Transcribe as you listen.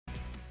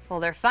Well,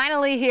 they're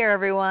finally here,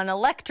 everyone.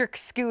 Electric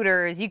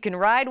scooters. You can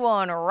ride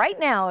one right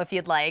now if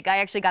you'd like. I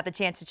actually got the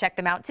chance to check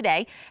them out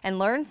today and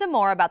learn some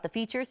more about the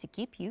features to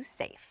keep you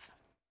safe.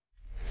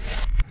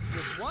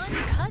 With one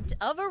cut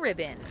of a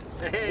ribbon.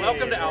 Hey.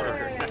 Welcome to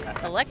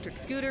Albuquerque. Electric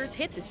scooters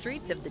hit the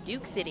streets of the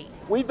Duke City.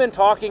 We've been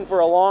talking for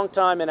a long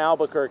time in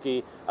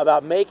Albuquerque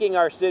about making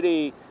our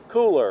city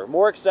cooler,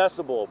 more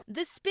accessible.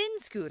 The spin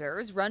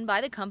scooters, run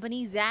by the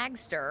company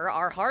Zagster,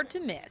 are hard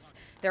to miss.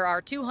 There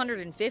are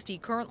 250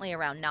 currently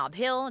around Nob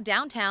Hill,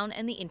 downtown,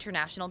 and the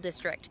International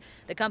District.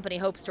 The company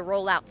hopes to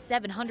roll out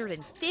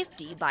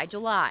 750 by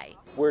July.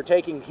 We're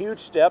taking huge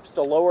steps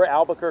to lower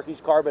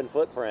Albuquerque's carbon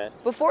footprint.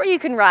 Before you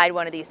can ride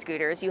one of these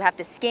scooters, you have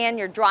to scan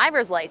your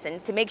driver's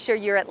license to make sure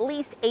you're at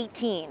least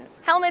 18.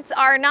 Helmets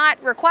are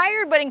not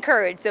required but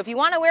encouraged, so if you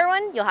want to wear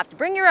one, you'll have to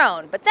bring your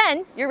own, but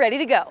then you're ready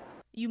to go.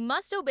 You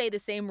must obey the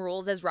same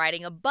rules as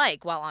riding a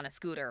bike while on a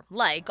scooter,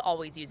 like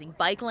always using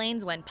bike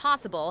lanes when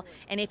possible,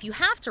 and if you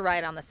have to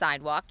ride on the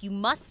sidewalk, you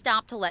must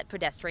stop to let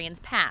pedestrians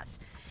pass.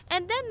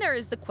 And then there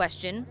is the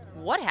question,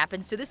 what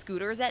happens to the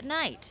scooters at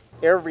night?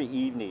 Every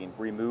evening,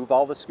 remove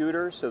all the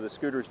scooters so the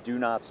scooters do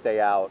not stay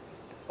out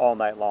all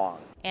night long.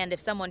 And if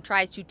someone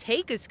tries to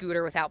take a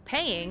scooter without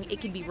paying,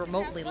 it can be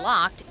remotely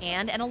locked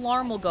and an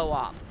alarm will go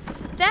off.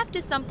 Theft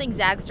is something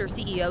Zagster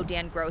CEO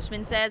Dan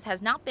Grossman says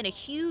has not been a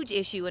huge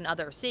issue in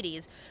other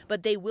cities,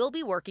 but they will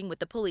be working with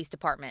the police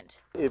department.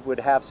 It would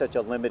have such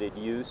a limited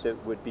use, it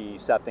would be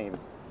something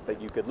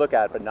that you could look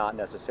at but not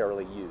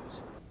necessarily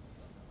use.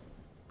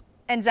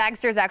 And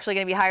Zagster is actually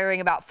going to be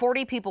hiring about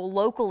 40 people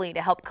locally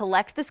to help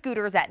collect the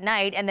scooters at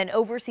night and then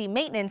oversee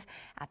maintenance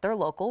at their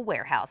local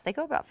warehouse. They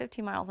go about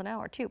 15 miles an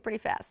hour, too, pretty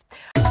fast.